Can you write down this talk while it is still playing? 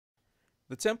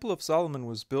The Temple of Solomon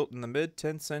was built in the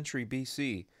mid-10th century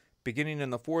BC, beginning in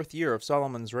the 4th year of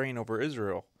Solomon's reign over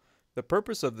Israel. The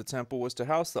purpose of the temple was to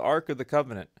house the Ark of the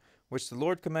Covenant, which the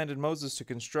Lord commanded Moses to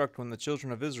construct when the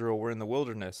children of Israel were in the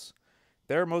wilderness.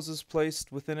 There Moses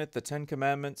placed within it the 10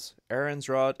 Commandments, Aaron's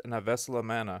rod, and a vessel of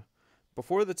manna.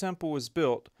 Before the temple was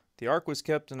built, the ark was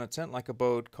kept in a tent-like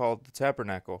abode called the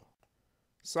tabernacle.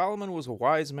 Solomon was a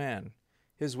wise man.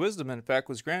 His wisdom, in fact,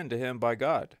 was granted to him by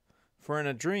God. For in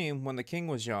a dream, when the king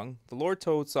was young, the Lord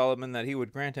told Solomon that he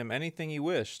would grant him anything he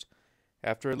wished.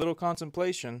 After a little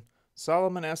contemplation,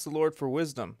 Solomon asked the Lord for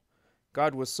wisdom.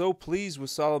 God was so pleased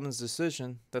with Solomon's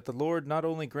decision that the Lord not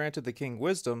only granted the king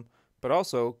wisdom, but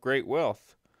also great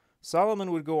wealth.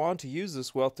 Solomon would go on to use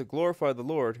this wealth to glorify the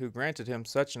Lord who granted him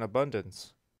such an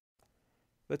abundance.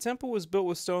 The temple was built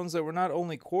with stones that were not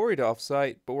only quarried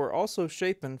off-site, but were also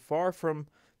shapen far from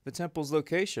the temple's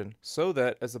location, so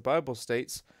that, as the Bible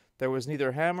states, there was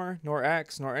neither hammer, nor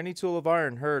axe, nor any tool of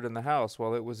iron heard in the house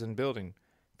while it was in building.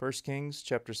 1 Kings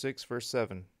chapter 6, verse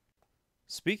 7.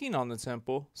 Speaking on the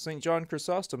temple, St. John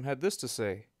Chrysostom had this to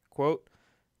say, quote,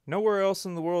 "Nowhere else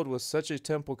in the world was such a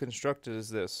temple constructed as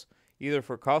this, either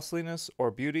for costliness or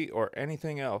beauty or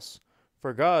anything else.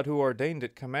 For God, who ordained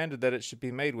it, commanded that it should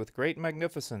be made with great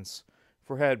magnificence,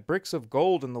 for it had bricks of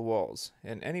gold in the walls,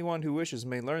 and anyone who wishes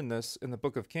may learn this in the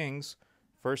book of Kings,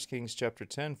 1 Kings chapter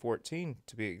 10, 14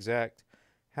 to be exact,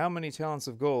 how many talents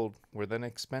of gold were then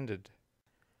expended."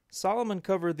 Solomon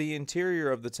covered the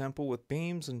interior of the temple with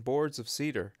beams and boards of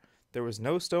cedar. There was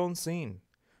no stone seen.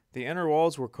 The inner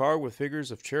walls were carved with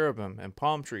figures of cherubim and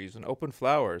palm trees and open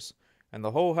flowers, and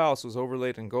the whole house was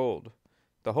overlaid in gold.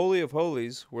 The Holy of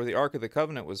Holies, where the Ark of the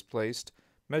Covenant was placed,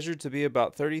 measured to be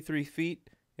about 33 feet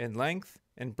in length,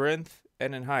 in breadth,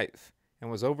 and in height, and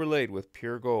was overlaid with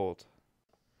pure gold.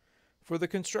 For the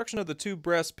construction of the 2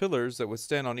 brass pillars that would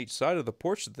stand on each side of the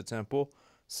porch of the temple,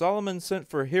 Solomon sent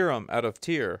for Hiram out of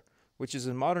Tyre, which is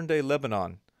in modern-day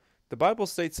Lebanon. The Bible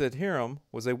states that Hiram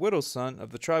was a widow's son of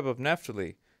the tribe of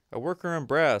Naphtali, a worker in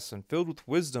brass and filled with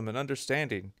wisdom and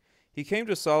understanding. He came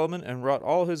to Solomon and wrought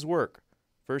all his work.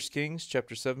 1 Kings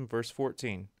chapter 7, verse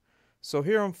 14. So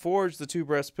Hiram forged the 2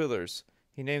 brass pillars.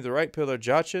 He named the right pillar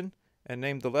Jachin and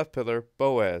named the left pillar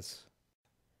Boaz.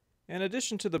 In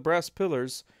addition to the brass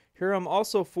pillars, Hiram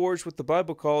also forged what the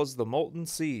Bible calls the molten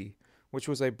sea, which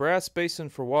was a brass basin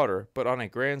for water, but on a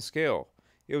grand scale.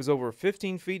 It was over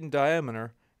 15 feet in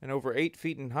diameter and over 8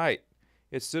 feet in height.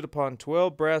 It stood upon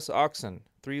 12 brass oxen,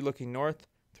 3 looking north,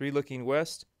 3 looking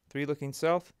west, 3 looking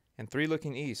south, and 3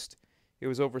 looking east. It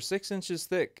was over 6 inches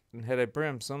thick and had a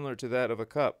brim similar to that of a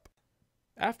cup.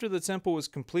 After the temple was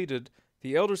completed,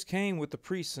 the elders came with the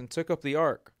priests and took up the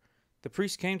ark. The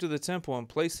priests came to the temple and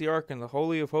placed the ark in the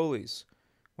Holy of Holies.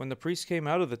 When the priests came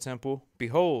out of the temple,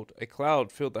 behold, a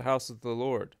cloud filled the house of the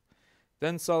Lord.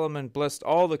 Then Solomon blessed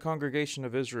all the congregation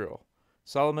of Israel.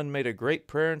 Solomon made a great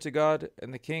prayer unto God,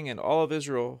 and the king and all of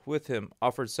Israel with him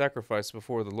offered sacrifice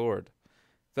before the Lord.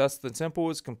 Thus the temple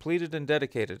was completed and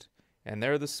dedicated, and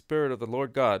there the Spirit of the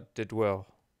Lord God did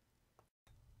dwell.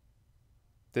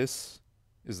 This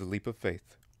is the leap of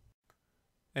faith.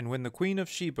 And when the Queen of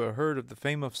Sheba heard of the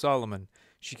fame of Solomon,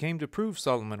 she came to prove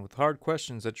Solomon with hard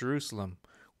questions at Jerusalem,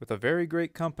 with a very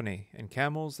great company, and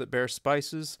camels that bear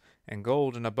spices, and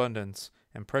gold in abundance,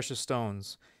 and precious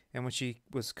stones. And when she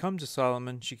was come to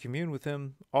Solomon, she communed with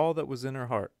him all that was in her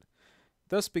heart.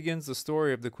 Thus begins the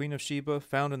story of the Queen of Sheba,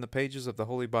 found in the pages of the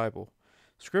Holy Bible.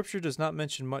 Scripture does not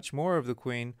mention much more of the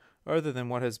queen, other than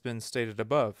what has been stated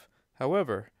above.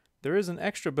 However, there is an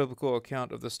extra biblical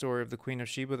account of the story of the Queen of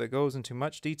Sheba that goes into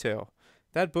much detail.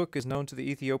 That book is known to the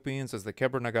Ethiopians as the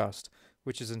Keber Nagast,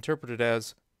 which is interpreted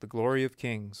as the Glory of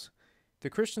Kings. The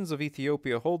Christians of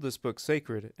Ethiopia hold this book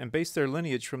sacred and base their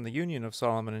lineage from the union of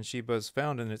Solomon and Sheba as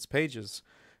found in its pages.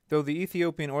 Though the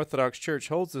Ethiopian Orthodox Church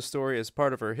holds the story as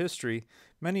part of her history,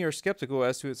 many are skeptical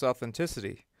as to its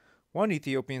authenticity. One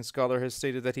Ethiopian scholar has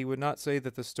stated that he would not say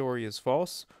that the story is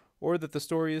false or that the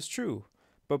story is true,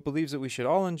 but believes that we should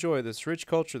all enjoy this rich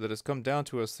culture that has come down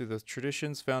to us through the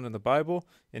traditions found in the Bible,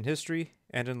 in history,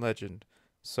 and in legend.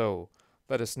 So,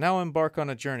 let us now embark on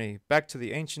a journey back to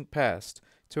the ancient past,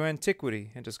 to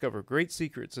antiquity, and discover great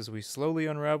secrets as we slowly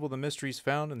unravel the mysteries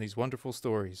found in these wonderful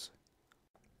stories.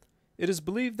 It is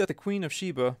believed that the Queen of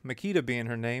Sheba, Makeda being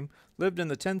her name, lived in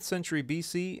the 10th century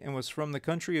BC and was from the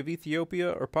country of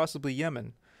Ethiopia or possibly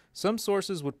Yemen. Some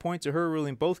sources would point to her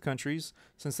ruling both countries,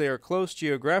 since they are close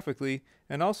geographically,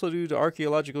 and also due to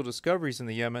archaeological discoveries in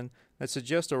the Yemen that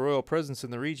suggest a royal presence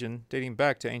in the region dating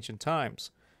back to ancient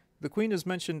times. The queen is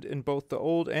mentioned in both the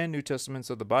Old and New Testaments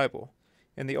of the Bible.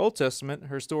 In the Old Testament,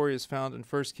 her story is found in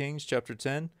 1 Kings chapter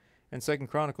 10 and 2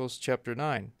 Chronicles chapter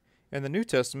 9. In the New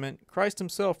Testament, Christ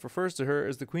himself refers to her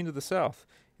as the Queen of the South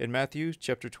in Matthew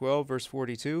chapter 12 verse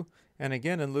 42 and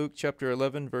again in Luke chapter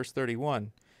 11 verse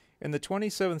 31. In the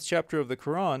 27th chapter of the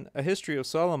Quran, a history of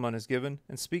Solomon is given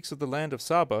and speaks of the land of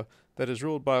Saba that is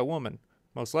ruled by a woman,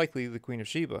 most likely the Queen of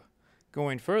Sheba.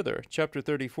 Going further, chapter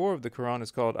 34 of the Quran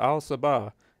is called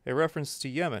Al-Sabah, a reference to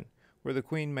Yemen, where the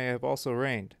queen may have also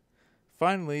reigned.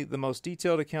 Finally, the most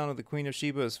detailed account of the Queen of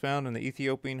Sheba is found in the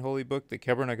Ethiopian holy book, the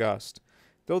Kebra-Nagast.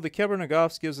 Though the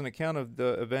Kebra-Nagast gives an account of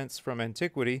the events from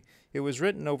Antiquity, it was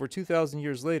written over 2,000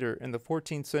 years later in the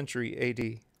 14th century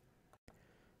AD.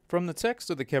 From the text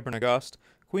of the Kebra-Nagast,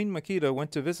 Queen Makeda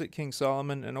went to visit King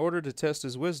Solomon in order to test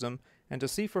his wisdom and to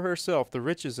see for herself the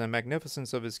riches and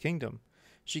magnificence of his kingdom.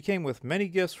 She came with many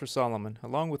gifts for Solomon,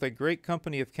 along with a great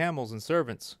company of camels and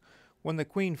servants. When the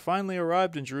queen finally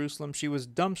arrived in Jerusalem, she was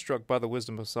dumbstruck by the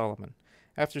wisdom of Solomon.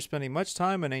 After spending much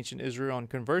time in ancient Israel and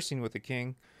conversing with the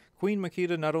king, Queen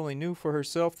Makeda not only knew for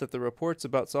herself that the reports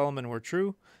about Solomon were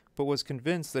true, but was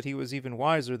convinced that he was even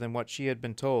wiser than what she had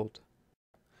been told.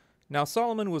 Now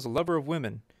Solomon was a lover of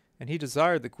women, and he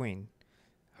desired the queen.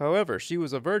 However, she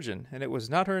was a virgin, and it was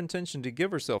not her intention to give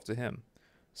herself to him.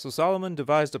 So Solomon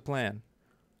devised a plan.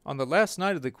 On the last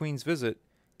night of the queen's visit,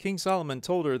 King Solomon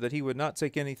told her that he would not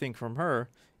take anything from her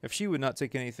if she would not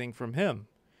take anything from him.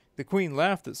 The queen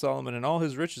laughed that Solomon in all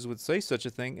his riches would say such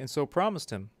a thing, and so promised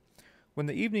him. When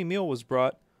the evening meal was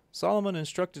brought, Solomon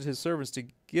instructed his servants to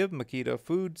give Makeda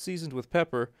food seasoned with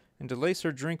pepper and to lace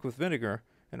her drink with vinegar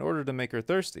in order to make her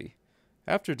thirsty.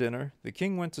 After dinner, the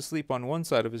king went to sleep on one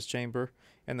side of his chamber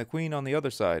and the queen on the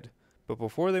other side, but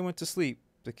before they went to sleep,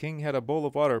 the king had a bowl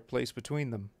of water placed between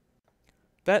them.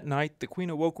 That night the queen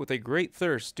awoke with a great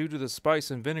thirst due to the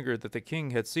spice and vinegar that the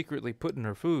king had secretly put in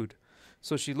her food.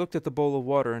 So she looked at the bowl of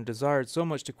water and desired so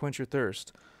much to quench her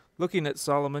thirst. Looking at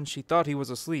Solomon, she thought he was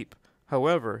asleep.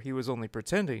 However, he was only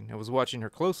pretending and was watching her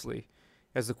closely.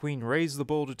 As the queen raised the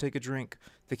bowl to take a drink,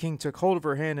 the king took hold of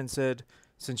her hand and said,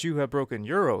 "Since you have broken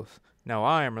your oath, now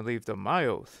I am relieved of my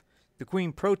oath." The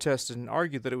queen protested and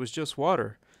argued that it was just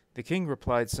water. The king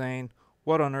replied, saying,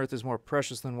 "What on earth is more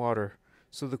precious than water?"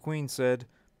 So the queen said,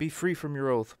 "Be free from your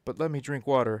oath, but let me drink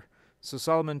water." So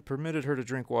Solomon permitted her to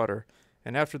drink water,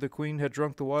 and after the queen had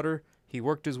drunk the water, he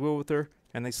worked his will with her,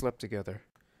 and they slept together.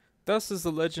 Thus is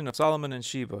the legend of Solomon and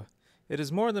Sheba. It is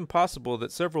more than possible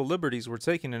that several liberties were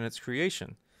taken in its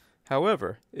creation.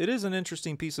 However, it is an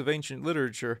interesting piece of ancient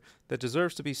literature that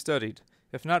deserves to be studied,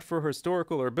 if not for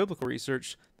historical or biblical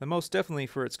research, then most definitely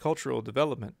for its cultural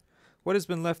development. What has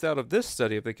been left out of this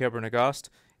study of the Kebra-Nagast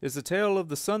is the tale of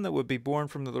the son that would be born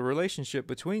from the relationship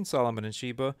between Solomon and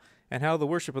Sheba, and how the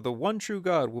worship of the one true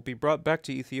God will be brought back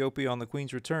to Ethiopia on the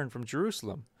queen's return from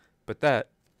Jerusalem. But that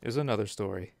is another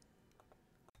story.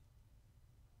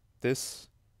 This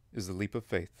is the leap of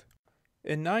faith.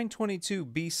 In 922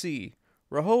 BC,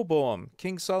 Rehoboam,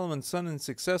 King Solomon's son and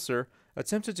successor,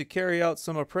 attempted to carry out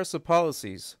some oppressive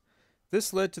policies.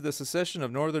 This led to the secession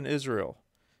of northern Israel.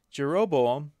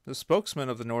 Jeroboam, the spokesman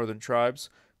of the northern tribes,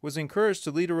 was encouraged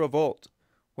to lead a revolt.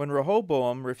 When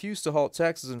Rehoboam refused to halt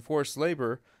taxes and forced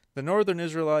labor, the northern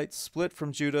Israelites split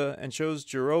from Judah and chose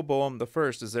Jeroboam I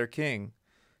as their king.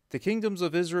 The kingdoms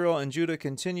of Israel and Judah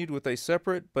continued with a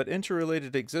separate but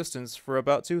interrelated existence for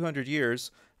about 200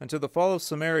 years until the fall of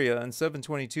Samaria in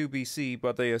 722 BC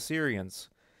by the Assyrians.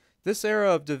 This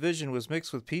era of division was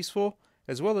mixed with peaceful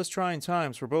as well as trying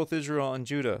times for both Israel and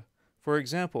Judah. For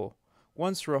example,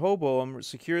 once Rehoboam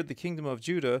secured the kingdom of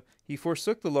Judah, he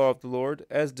forsook the law of the Lord,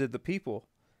 as did the people.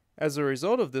 As a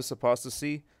result of this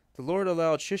apostasy, the Lord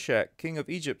allowed Shishak, king of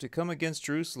Egypt, to come against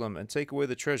Jerusalem and take away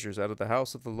the treasures out of the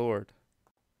house of the Lord.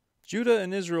 Judah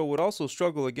and Israel would also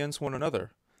struggle against one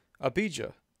another.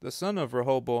 Abijah, the son of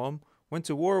Rehoboam, went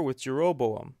to war with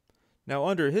Jeroboam. Now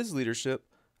under his leadership,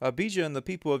 Abijah and the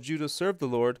people of Judah served the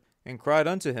Lord and cried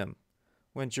unto him.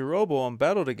 When Jeroboam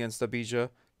battled against Abijah,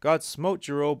 God smote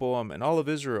Jeroboam and all of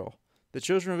Israel. The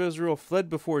children of Israel fled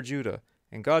before Judah,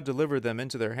 and God delivered them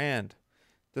into their hand.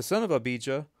 The son of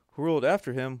Abijah, who ruled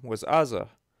after him, was Asa.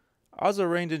 Asa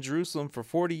reigned in Jerusalem for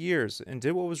 40 years, and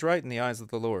did what was right in the eyes of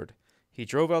the Lord. He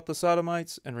drove out the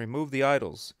Sodomites and removed the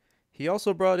idols. He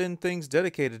also brought in things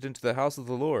dedicated into the house of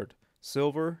the Lord,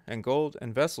 silver and gold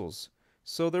and vessels.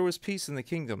 So there was peace in the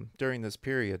kingdom during this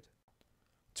period.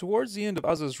 Towards the end of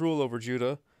Asa's rule over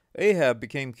Judah, Ahab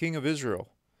became king of Israel.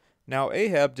 Now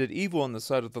Ahab did evil in the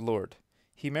sight of the Lord.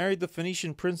 He married the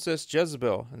Phoenician princess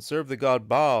Jezebel and served the god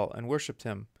Baal and worshipped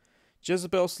him.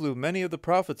 Jezebel slew many of the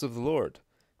prophets of the Lord,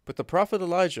 but the prophet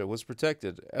Elijah was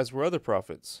protected, as were other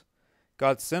prophets.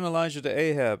 God sent Elijah to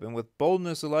Ahab, and with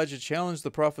boldness Elijah challenged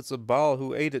the prophets of Baal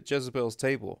who ate at Jezebel's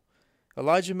table.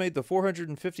 Elijah made the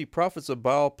 450 prophets of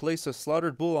Baal place a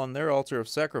slaughtered bull on their altar of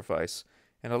sacrifice,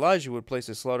 and Elijah would place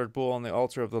a slaughtered bull on the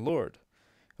altar of the Lord.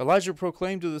 Elijah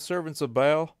proclaimed to the servants of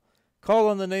Baal, "Call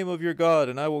on the name of your God,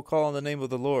 and I will call on the name of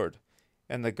the Lord.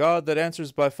 And the God that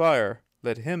answers by fire,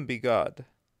 let him be God."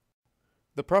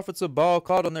 The prophets of Baal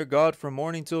called on their God from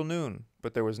morning till noon,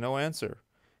 but there was no answer.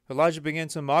 Elijah began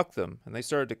to mock them, and they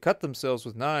started to cut themselves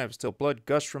with knives till blood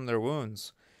gushed from their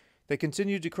wounds. They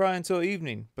continued to cry until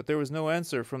evening, but there was no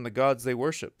answer from the gods they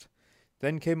worshipped.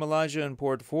 Then came Elijah and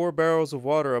poured 4 barrels of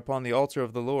water upon the altar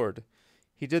of the Lord.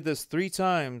 He did this 3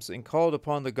 times and called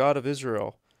upon the God of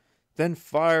Israel. Then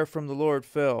fire from the Lord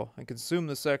fell and consumed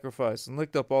the sacrifice and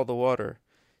licked up all the water.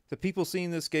 The people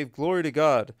seeing this gave glory to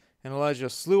God, and Elijah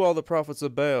slew all the prophets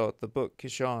of Baal at the brook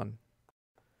Kishon.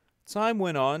 Time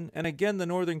went on, and again the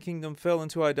northern kingdom fell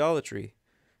into idolatry.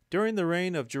 During the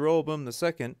reign of Jeroboam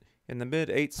II, in the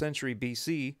mid-8th century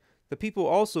BC, the people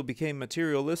also became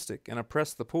materialistic and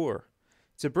oppressed the poor.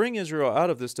 To bring Israel out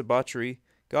of this debauchery,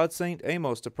 God sent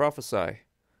Amos to prophesy.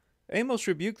 Amos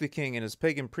rebuked the king and his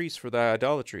pagan priests for their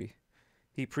idolatry.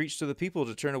 He preached to the people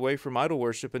to turn away from idol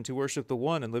worship and to worship the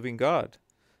one and living God.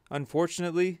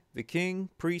 Unfortunately, the king,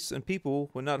 priests, and people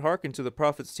would not hearken to the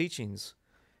prophet's teachings.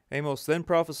 Amos then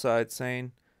prophesied,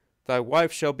 saying, "Thy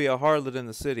wife shall be a harlot in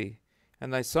the city,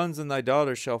 and thy sons and thy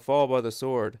daughters shall fall by the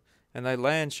sword, and thy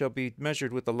land shall be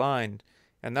measured with the line,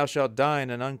 and thou shalt die in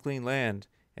an unclean land,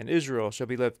 and Israel shall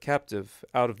be led captive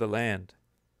out of the land."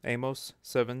 Amos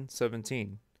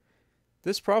 7:17.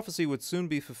 This prophecy would soon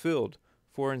be fulfilled,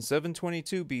 for in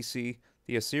 722 BC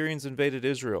the Assyrians invaded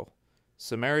Israel.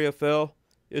 Samaria fell,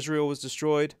 Israel was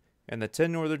destroyed, and the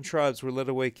 10 northern tribes were led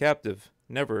away captive,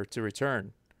 never to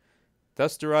return.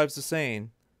 Thus derives the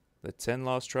saying, "The 10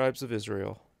 lost tribes of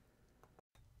Israel."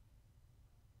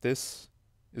 This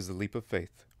is the leap of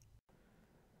faith.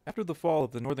 After the fall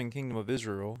of the northern kingdom of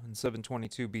Israel in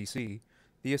 722 BC,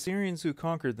 the Assyrians who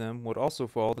conquered them would also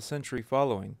fall the century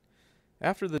following.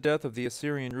 After the death of the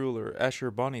Assyrian ruler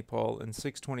Ashurbanipal in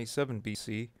 627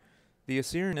 BC, the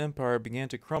Assyrian Empire began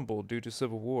to crumble due to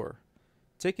civil war.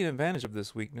 Taking advantage of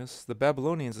this weakness, the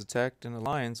Babylonians attacked in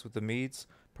alliance with the Medes,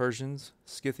 Persians,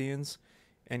 Scythians,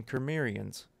 and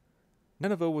Cimmerians.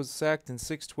 Nineveh was sacked in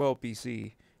 612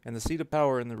 BC, and the seat of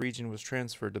power in the region was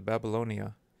transferred to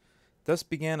Babylonia. Thus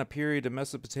began a period of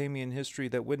Mesopotamian history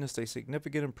that witnessed a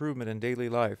significant improvement in daily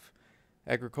life.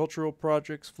 Agricultural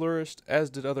projects flourished, as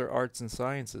did other arts and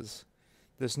sciences.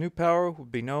 This new power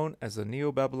would be known as the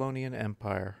Neo-Babylonian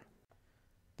Empire.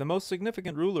 The most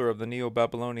significant ruler of the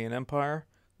Neo-Babylonian Empire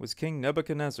was King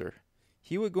Nebuchadnezzar.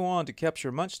 He would go on to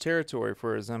capture much territory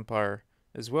for his empire,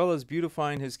 as well as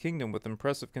beautifying his kingdom with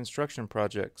impressive construction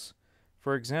projects.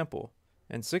 For example,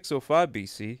 in 605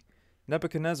 BC,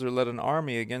 Nebuchadnezzar led an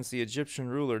army against the Egyptian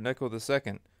ruler Necho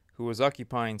II, who was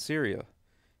occupying Syria.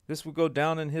 This would go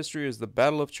down in history as the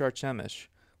Battle of Carchemish,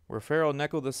 where Pharaoh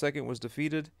Necho II was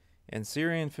defeated, and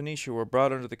Syria and Phoenicia were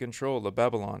brought under the control of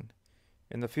Babylon.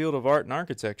 In the field of art and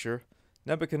architecture,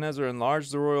 Nebuchadnezzar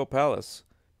enlarged the royal palace,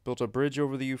 built a bridge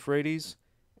over the Euphrates,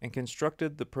 and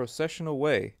constructed the processional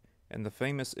way and the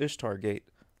famous Ishtar Gate,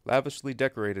 lavishly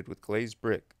decorated with glazed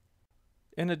brick.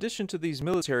 In addition to these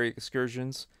military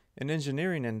excursions and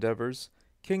engineering endeavors,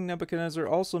 King Nebuchadnezzar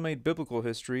also made biblical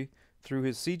history through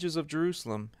his sieges of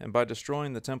Jerusalem and by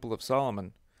destroying the Temple of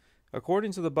Solomon.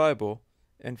 According to the Bible,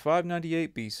 in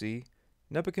 598 BC,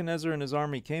 Nebuchadnezzar and his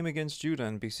army came against Judah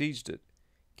and besieged it.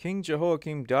 King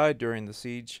Jehoiakim died during the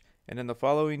siege, and in the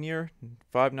following year,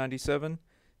 597,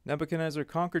 Nebuchadnezzar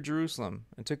conquered Jerusalem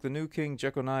and took the new king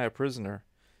Jeconiah prisoner.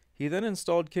 He then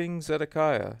installed King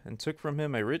Zedekiah and took from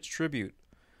him a rich tribute.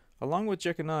 Along with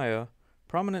Jeconiah,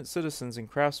 prominent citizens and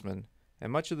craftsmen,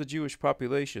 and much of the Jewish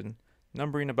population,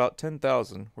 numbering about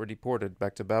 10,000, were deported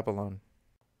back to Babylon.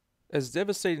 As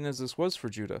devastating as this was for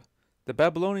Judah, the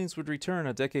Babylonians would return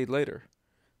a decade later.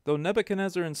 Though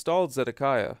Nebuchadnezzar installed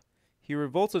Zedekiah, he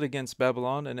revolted against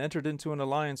Babylon and entered into an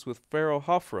alliance with Pharaoh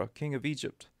Hophra, king of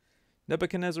Egypt.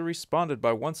 Nebuchadnezzar responded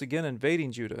by once again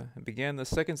invading Judah and began the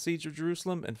second siege of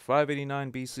Jerusalem in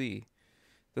 589 BC.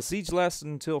 The siege lasted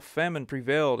until famine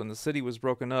prevailed and the city was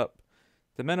broken up.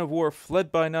 The men of war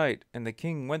fled by night, and the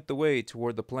king went the way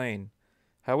toward the plain.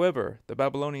 However, the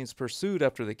Babylonians pursued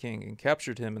after the king and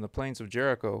captured him in the plains of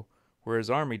Jericho, where his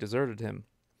army deserted him.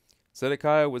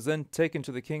 Zedekiah was then taken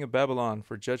to the king of Babylon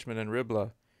for judgment in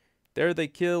Riblah. There they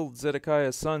killed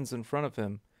Zedekiah's sons in front of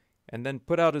him, and then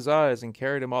put out his eyes and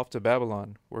carried him off to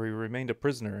Babylon, where he remained a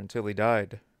prisoner until he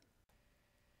died.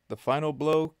 The final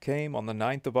blow came on the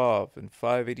 9th of Av in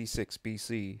 586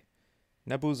 BC.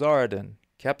 Nebuzaradan,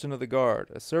 captain of the guard,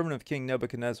 a servant of King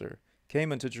Nebuchadnezzar,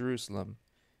 came into Jerusalem.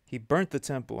 He burnt the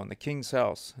temple and the king's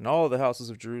house, and all the houses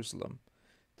of Jerusalem.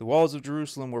 The walls of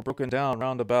Jerusalem were broken down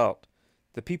round about.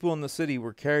 The people in the city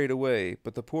were carried away,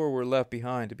 but the poor were left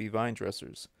behind to be vine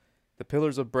dressers. The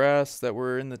pillars of brass that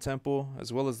were in the temple,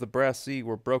 as well as the brass sea,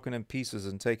 were broken in pieces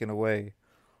and taken away.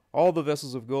 All the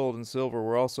vessels of gold and silver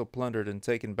were also plundered and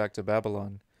taken back to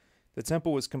Babylon. The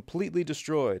temple was completely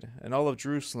destroyed, and all of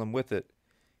Jerusalem with it.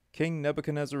 King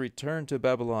Nebuchadnezzar returned to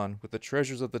Babylon with the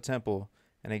treasures of the temple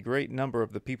and a great number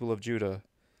of the people of Judah.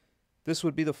 This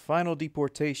would be the final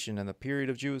deportation in the period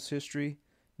of Jewish history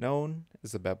known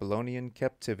as the Babylonian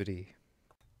captivity.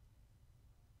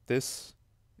 This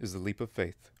is the leap of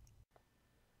faith.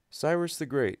 Cyrus the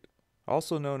Great,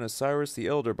 also known as Cyrus the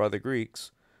Elder by the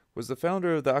Greeks, was the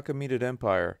founder of the Achaemenid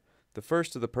Empire, the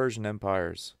first of the Persian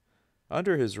empires.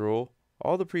 Under his rule,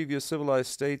 all the previous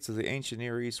civilized states of the ancient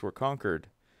Near East were conquered.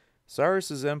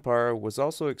 Cyrus's empire was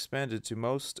also expanded to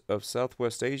most of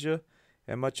Southwest Asia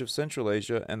and much of Central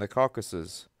Asia and the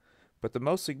Caucasus. But the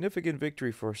most significant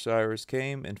victory for Cyrus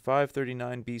came in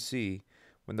 539 BC,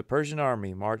 when the Persian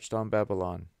army marched on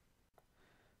Babylon.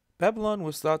 Babylon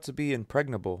was thought to be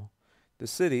impregnable. The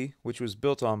city, which was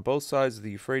built on both sides of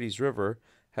the Euphrates River,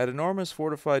 had enormous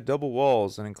fortified double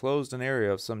walls and enclosed an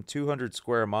area of some 200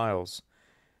 square miles.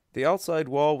 The outside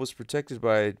wall was protected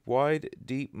by a wide,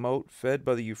 deep moat fed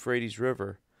by the Euphrates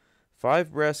River.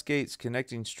 5 brass gates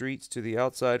connecting streets to the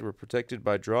outside were protected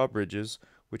by drawbridges,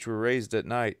 which were raised at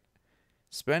night.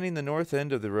 Spanning the north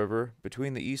end of the river,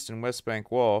 between the east and west bank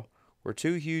wall, were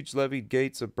 2 huge levied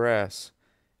gates of brass.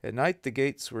 At night the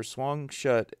gates were swung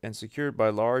shut and secured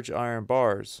by large iron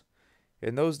bars.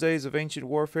 In those days of ancient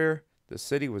warfare, the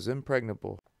city was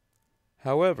impregnable.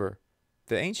 However,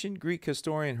 the ancient Greek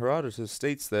historian Herodotus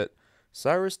states that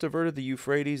Cyrus diverted the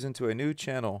Euphrates into a new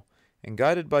channel, and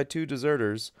guided by 2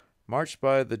 deserters, marched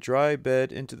by the dry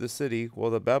bed into the city while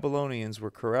the Babylonians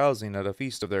were carousing at a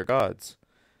feast of their gods.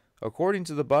 According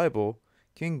to the Bible,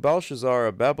 King Belshazzar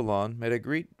of Babylon made a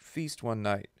great feast one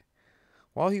night.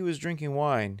 While he was drinking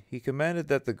wine, he commanded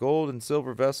that the gold and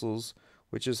silver vessels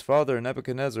which his father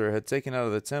Nebuchadnezzar had taken out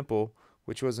of the temple,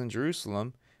 which was in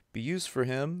Jerusalem, be used for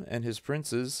him and his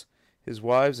princes, his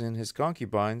wives and his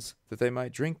concubines, that they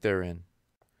might drink therein.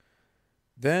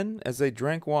 Then, as they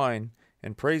drank wine,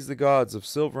 and praised the gods of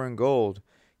silver and gold,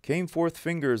 came forth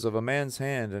fingers of a man's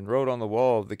hand and wrote on the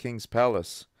wall of the king's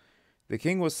palace. The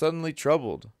king was suddenly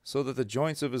troubled, so that the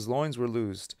joints of his loins were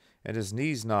loosed, and his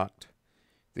knees knocked.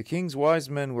 The king's wise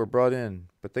men were brought in,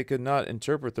 but they could not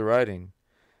interpret the writing.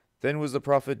 Then was the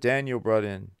prophet Daniel brought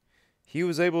in. He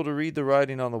was able to read the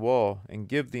writing on the wall, and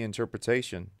give the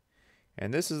interpretation.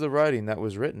 And this is the writing that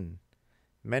was written.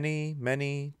 Mene,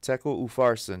 mene, tekel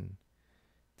upharsin.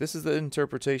 This is the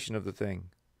interpretation of the thing.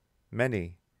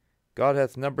 Mene, God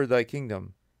hath numbered thy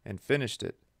kingdom, and finished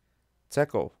it.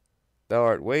 Tekel, thou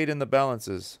art weighed in the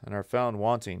balances, and are found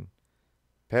wanting.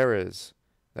 Peres,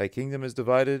 thy kingdom is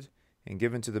divided, and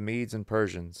given to the Medes and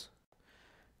Persians.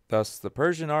 Thus the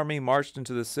Persian army marched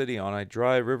into the city on a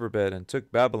dry riverbed and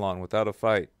took Babylon without a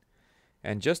fight.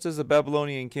 And just as the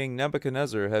Babylonian king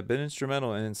Nebuchadnezzar had been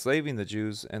instrumental in enslaving the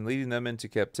Jews and leading them into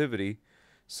captivity,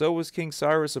 so was King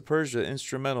Cyrus of Persia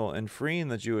instrumental in freeing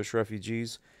the Jewish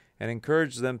refugees and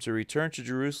encouraged them to return to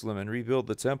Jerusalem and rebuild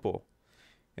the temple.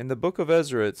 In the book of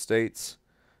Ezra it states,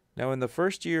 Now in the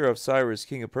first year of Cyrus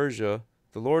king of Persia,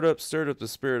 the Lord stirred up the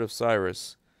spirit of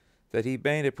Cyrus, that he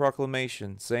made a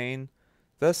proclamation, saying,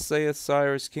 Thus saith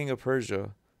Cyrus king of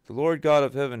Persia, The Lord God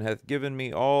of heaven hath given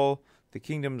me all the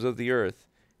kingdoms of the earth,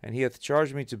 and he hath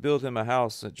charged me to build him a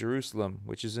house at Jerusalem,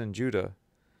 which is in Judah.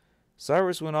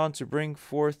 Cyrus went on to bring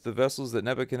forth the vessels that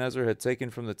Nebuchadnezzar had taken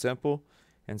from the temple,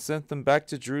 and sent them back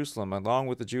to Jerusalem along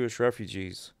with the Jewish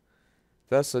refugees.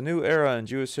 Thus a new era in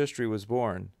Jewish history was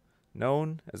born,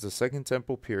 known as the Second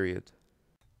Temple period.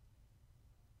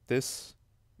 This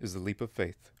is the leap of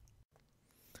faith.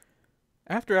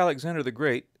 After Alexander the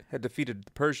Great had defeated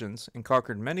the Persians and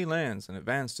conquered many lands and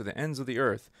advanced to the ends of the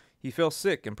earth, he fell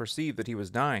sick and perceived that he was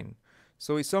dying.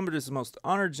 So he summoned his most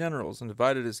honored generals and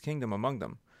divided his kingdom among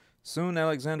them. Soon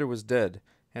Alexander was dead,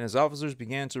 and his officers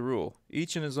began to rule,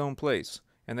 each in his own place,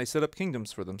 and they set up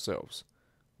kingdoms for themselves.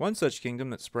 One such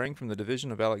kingdom that sprang from the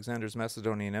division of Alexander's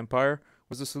Macedonian Empire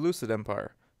was the Seleucid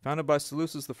Empire, founded by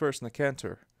Seleucus I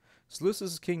Nicanor.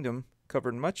 Seleucus' kingdom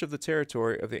covered much of the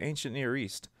territory of the ancient Near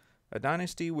East, a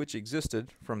dynasty which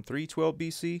existed from 312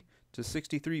 BC to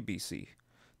 63 BC.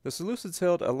 The Seleucids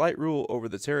held a light rule over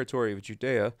the territory of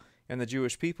Judea and the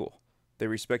Jewish people. They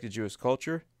respected Jewish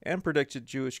culture and protected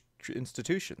Jewish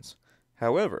institutions.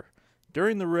 However,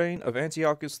 during the reign of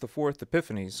Antiochus IV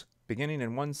Epiphanes, beginning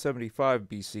in 175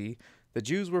 BC, the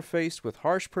Jews were faced with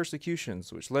harsh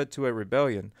persecutions which led to a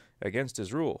rebellion against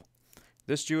his rule.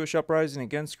 This Jewish uprising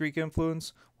against Greek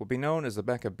influence will be known as the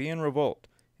Maccabean Revolt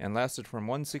and lasted from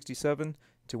 167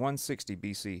 to 160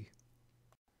 BC.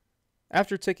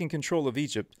 After taking control of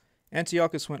Egypt,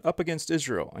 Antiochus went up against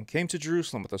Israel and came to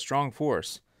Jerusalem with a strong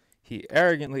force. He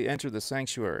arrogantly entered the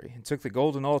sanctuary and took the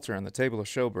golden altar and the table of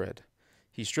showbread.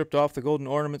 He stripped off the golden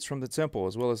ornaments from the temple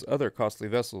as well as other costly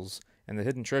vessels and the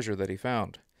hidden treasure that he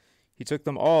found. He took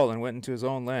them all and went into his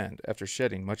own land after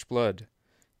shedding much blood.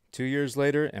 2 years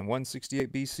later, in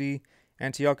 168 BC,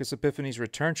 Antiochus Epiphanes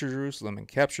returned to Jerusalem and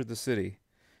captured the city.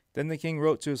 Then the king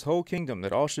wrote to his whole kingdom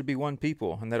that all should be one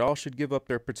people and that all should give up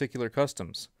their particular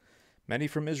customs. Many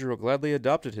from Israel gladly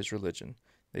adopted his religion.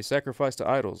 They sacrificed to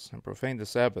idols and profaned the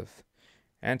Sabbath.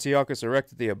 Antiochus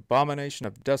erected the abomination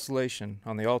of desolation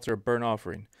on the altar of burnt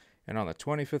offering, and on the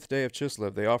 25th day of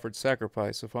Chislev they offered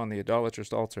sacrifice upon the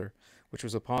idolatrous altar, which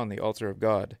was upon the altar of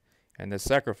God, and this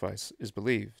sacrifice is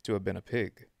believed to have been a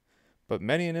pig. But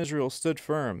many in Israel stood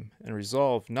firm and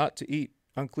resolved not to eat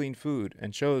unclean food,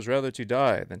 and chose rather to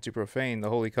die than to profane the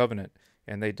holy covenant,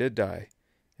 and they did die,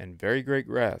 and very great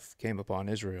wrath came upon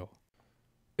Israel.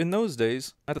 In those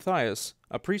days, Mattathias,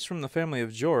 a priest from the family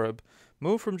of Jorib,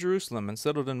 moved from Jerusalem and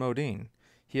settled in Modin.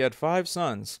 He had 5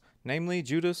 sons, namely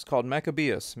Judas called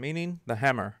Maccabeus, meaning the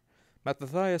hammer.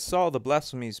 Mattathias saw the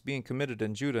blasphemies being committed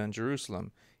in Judah and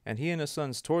Jerusalem, and he and his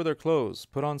sons tore their clothes,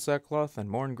 put on sackcloth, and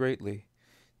mourned greatly.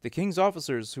 The king's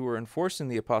officers who were enforcing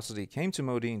the apostasy came to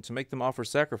Modin to make them offer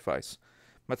sacrifice.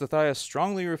 Mattathias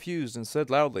strongly refused and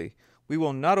said loudly, "We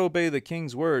will not obey the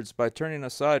king's words by turning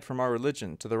aside from our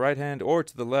religion to the right hand or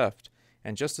to the left."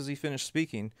 And just as he finished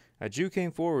speaking, a Jew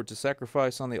came forward to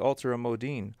sacrifice on the altar of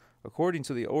Modin, according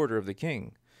to the order of the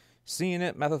king. Seeing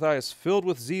it, Mattathias, filled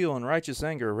with zeal and righteous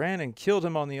anger, ran and killed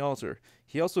him on the altar.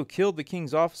 He also killed the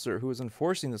king's officer who was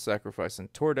enforcing the sacrifice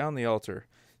and tore down the altar.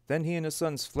 Then he and his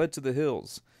sons fled to the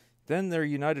hills. Then there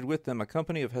united with them a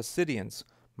company of Hasidians,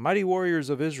 mighty warriors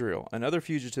of Israel, and other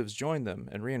fugitives joined them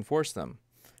and reinforced them.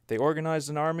 They organized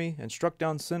an army and struck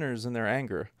down sinners in their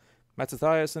anger.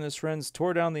 Mattathias and his friends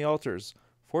tore down the altars,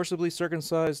 forcibly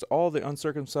circumcised all the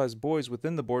uncircumcised boys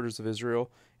within the borders of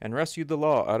Israel, and rescued the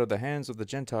law out of the hands of the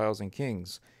Gentiles and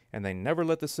kings, and they never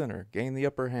let the sinner gain the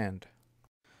upper hand.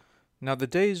 Now the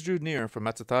days drew near for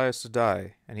Mattathias to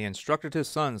die, and he instructed his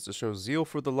sons to show zeal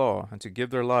for the law and to give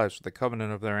their lives for the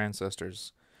covenant of their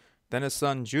ancestors. Then his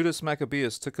son Judas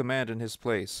Maccabeus took command in his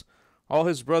place. All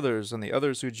his brothers and the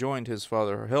others who joined his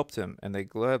father helped him, and they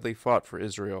gladly fought for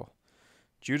Israel.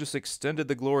 Judas extended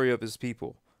the glory of his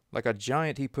people. Like a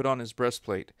giant he put on his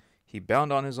breastplate. He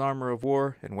bound on his armor of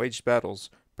war and waged battles,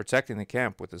 protecting the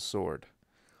camp with his sword.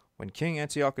 When King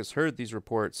Antiochus heard these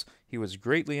reports, he was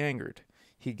greatly angered.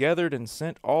 He gathered and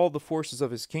sent all the forces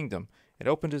of his kingdom, and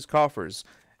opened his coffers,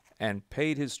 and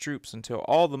paid his troops until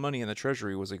all the money in the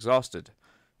treasury was exhausted.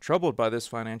 Troubled by this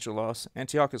financial loss,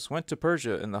 Antiochus went to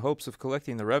Persia in the hopes of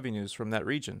collecting the revenues from that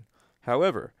region.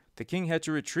 However, the king had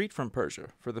to retreat from Persia,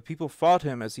 for the people fought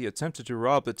him as he attempted to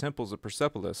rob the temples of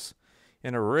Persepolis.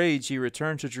 In a rage he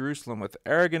returned to Jerusalem with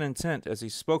arrogant intent as he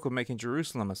spoke of making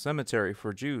Jerusalem a cemetery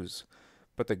for Jews.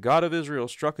 But the God of Israel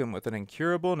struck him with an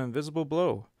incurable and invisible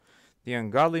blow. The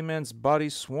ungodly man's body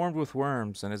swarmed with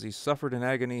worms, and as he suffered in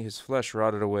agony his flesh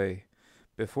rotted away.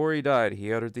 Before he died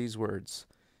he uttered these words,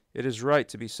 "It is right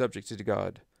to be subject to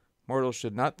God. Mortals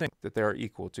should not think that they are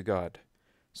equal to God."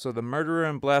 So the murderer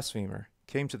and blasphemer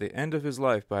came to the end of his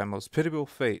life by a most pitiable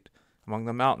fate among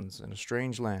the mountains in a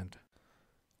strange land.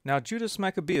 Now Judas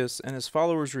Maccabeus and his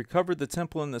followers recovered the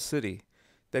temple in the city.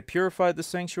 They purified the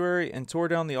sanctuary and tore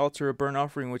down the altar of burnt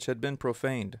offering which had been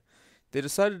profaned. They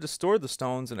decided to store the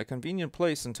stones in a convenient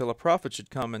place until a prophet should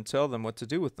come and tell them what to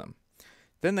do with them.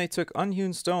 Then they took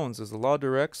unhewn stones as the law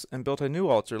directs and built a new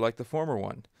altar like the former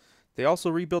one. They also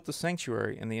rebuilt the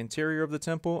sanctuary and the interior of the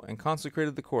temple and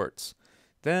consecrated the courts.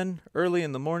 Then, early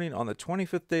in the morning on the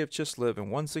 25th day of Chislev in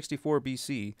 164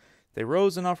 BC, they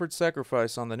rose and offered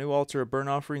sacrifice on the new altar of burnt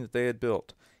offering that they had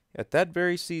built. At that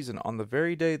very season, on the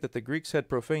very day that the Greeks had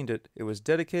profaned it, it was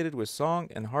dedicated with song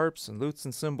and harps and lutes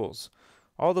and cymbals.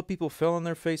 All the people fell on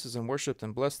their faces and worshipped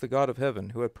and blessed the God of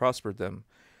heaven, who had prospered them.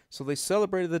 So they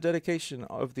celebrated the dedication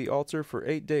of the altar for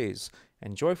 8 days,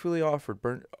 and joyfully offered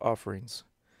burnt offerings.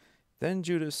 Then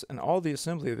Judas and all the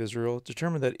assembly of Israel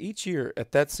determined that each year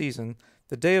at that season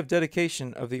the day of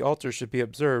dedication of the altar should be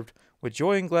observed with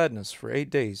joy and gladness for 8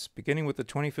 days, beginning with the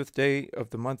 25th day of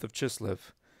the month of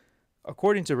Chislev.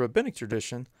 According to rabbinic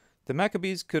tradition, the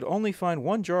Maccabees could only find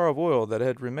 1 jar of oil that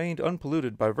had remained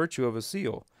unpolluted by virtue of a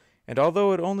seal, and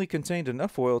although it only contained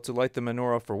enough oil to light the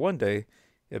menorah for 1 day,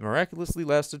 it miraculously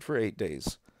lasted for 8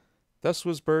 days. Thus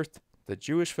was birthed the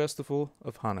Jewish festival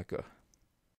of Hanukkah.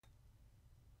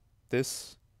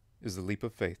 This is the leap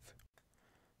of faith.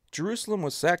 Jerusalem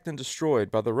was sacked and destroyed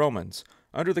by the Romans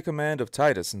under the command of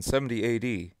Titus in 70 AD.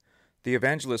 The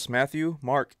evangelists Matthew,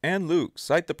 Mark, and Luke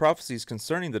cite the prophecies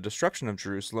concerning the destruction of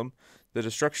Jerusalem, the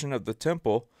destruction of the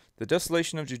temple, the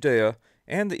desolation of Judea,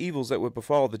 and the evils that would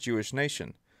befall the Jewish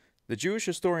nation. The Jewish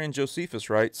historian Josephus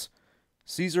writes,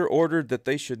 Caesar ordered that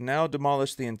they should now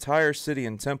demolish the entire city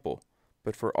and temple,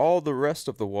 but for all the rest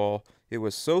of the wall it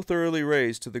was so thoroughly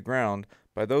razed to the ground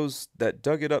by those that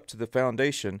dug it up to the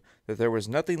foundation that there was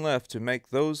nothing left to make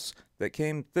those that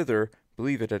came thither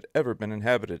believe it had ever been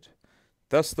inhabited.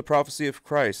 Thus the prophecy of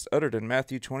Christ uttered in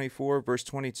Matthew 24, verse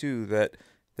 22, that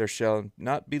there shall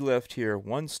not be left here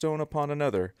one stone upon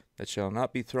another that shall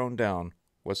not be thrown down,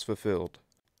 was fulfilled.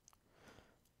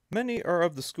 Many are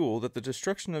of the school that the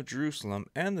destruction of Jerusalem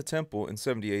and the temple in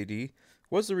 70 AD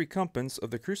was the recompense of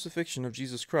the crucifixion of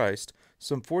Jesus Christ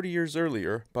some 40 years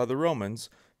earlier by the Romans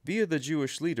via the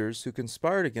Jewish leaders who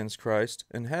conspired against Christ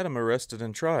and had him arrested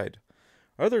and tried.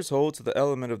 Others hold to the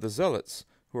element of the Zealots,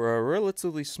 who are a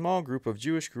relatively small group of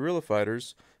Jewish guerrilla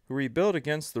fighters who rebelled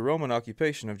against the Roman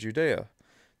occupation of Judea.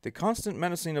 The constant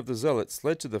menacing of the Zealots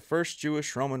led to the First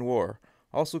Jewish-Roman War,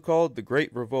 also called the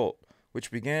Great Revolt,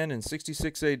 which began in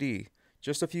 66 AD,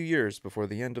 just a few years before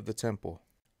the end of the temple.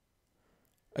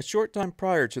 A short time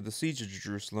prior to the siege of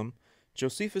Jerusalem,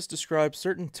 Josephus describes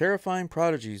certain terrifying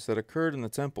prodigies that occurred in the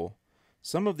temple.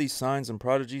 Some of these signs and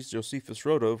prodigies Josephus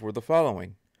wrote of were the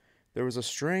following. There was a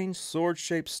strange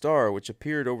sword-shaped star which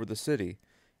appeared over the city,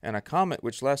 and a comet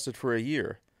which lasted for a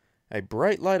year. A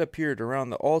bright light appeared around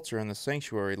the altar in the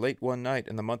sanctuary late one night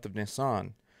in the month of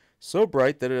Nisan, so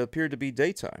bright that it appeared to be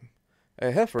daytime.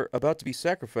 A heifer about to be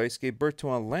sacrificed gave birth to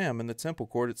a lamb in the temple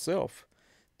court itself.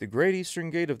 The great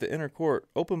eastern gate of the inner court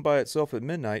opened by itself at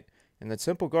midnight, and the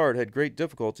temple guard had great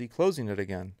difficulty closing it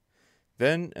again.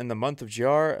 Then, in the month of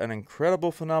Jar, an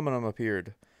incredible phenomenon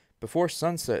appeared. Before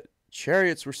sunset,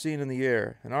 chariots were seen in the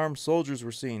air, and armed soldiers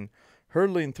were seen,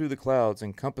 hurtling through the clouds,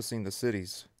 encompassing the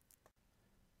cities.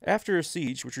 After a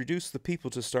siege which reduced the people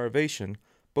to starvation,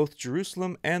 both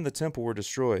Jerusalem and the temple were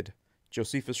destroyed.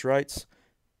 Josephus writes,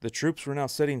 The troops were now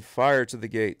setting fire to the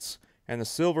gates, and the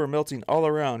silver melting all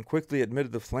around quickly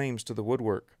admitted the flames to the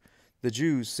woodwork. The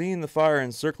Jews, seeing the fire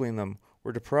encircling them,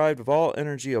 were deprived of all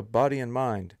energy of body and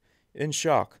mind. In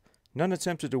shock, none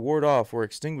attempted to ward off or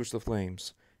extinguish the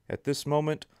flames. At this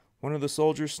moment, one of the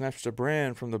soldiers snatched a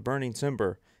brand from the burning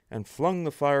timber, and flung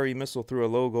the fiery missile through a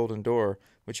low golden door,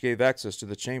 which gave access to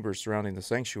the chambers surrounding the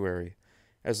sanctuary.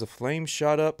 As the flames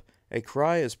shot up, a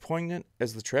cry as poignant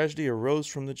as the tragedy arose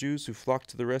from the Jews who flocked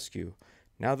to the rescue,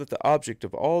 now that the object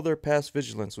of all their past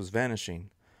vigilance was vanishing.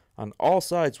 On all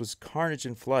sides was carnage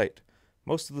and flight.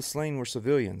 Most of the slain were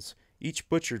civilians, each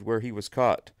butchered where he was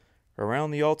caught.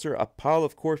 Around the altar a pile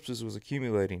of corpses was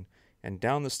accumulating, and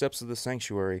down the steps of the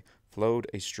sanctuary flowed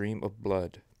a stream of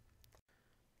blood.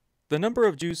 The number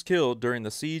of Jews killed during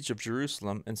the siege of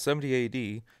Jerusalem in 70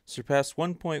 AD surpassed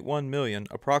 1.1 million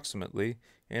approximately,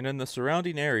 and in the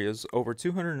surrounding areas over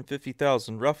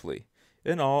 250,000 roughly,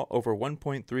 in all over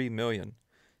 1.3 million.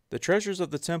 The treasures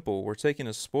of the temple were taken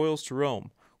as spoils to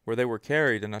Rome, where they were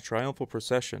carried in a triumphal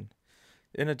procession.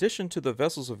 In addition to the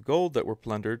vessels of gold that were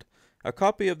plundered, a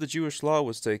copy of the Jewish law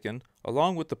was taken,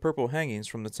 along with the purple hangings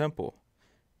from the temple.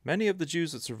 Many of the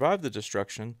Jews that survived the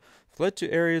destruction fled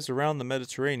to areas around the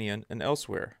Mediterranean and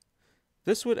elsewhere.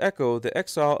 This would echo the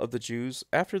exile of the Jews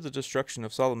after the destruction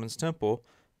of Solomon's temple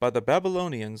by the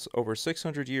Babylonians over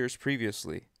 600 years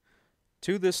previously.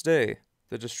 To this day,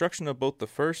 the destruction of both the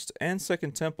first and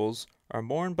second temples are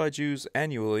mourned by Jews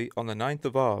annually on the 9th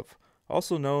of Av,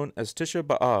 also known as Tisha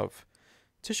B'Av.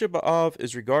 Tisha B'Av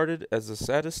is regarded as the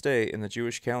saddest day in the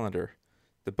Jewish calendar.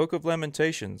 The Book of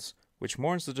Lamentations, which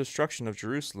mourns the destruction of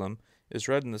Jerusalem, is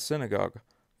read in the synagogue,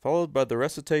 followed by the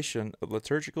recitation of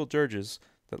liturgical dirges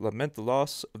that lament the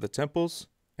loss of the temples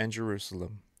and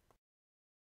Jerusalem.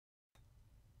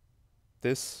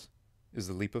 This is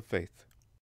the leap of faith.